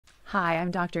Hi,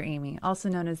 I'm Dr. Amy, also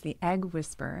known as the Egg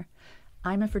Whisperer.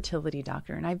 I'm a fertility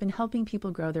doctor, and I've been helping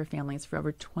people grow their families for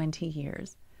over 20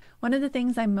 years. One of the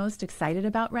things I'm most excited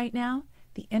about right now,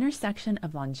 the intersection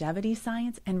of longevity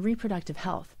science and reproductive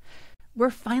health. We're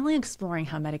finally exploring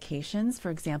how medications, for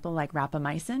example, like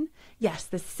Rapamycin, yes,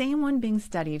 the same one being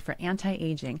studied for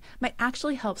anti-aging, might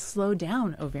actually help slow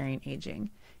down ovarian aging.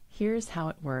 Here's how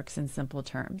it works in simple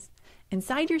terms.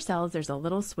 Inside your cells, there's a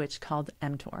little switch called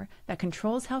mTOR that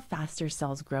controls how fast your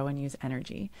cells grow and use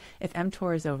energy. If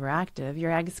mTOR is overactive,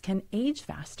 your eggs can age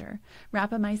faster.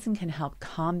 Rapamycin can help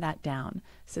calm that down.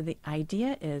 So the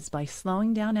idea is by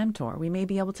slowing down mTOR, we may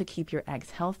be able to keep your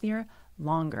eggs healthier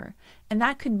longer. And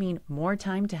that could mean more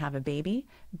time to have a baby,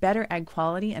 better egg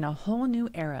quality, and a whole new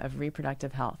era of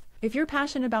reproductive health. If you're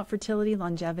passionate about fertility,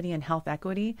 longevity, and health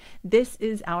equity, this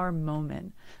is our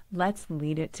moment. Let's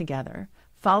lead it together.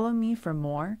 Follow me for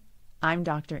more. I'm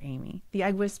Dr. Amy, the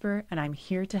Egg Whisperer, and I'm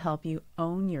here to help you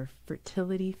own your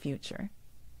fertility future.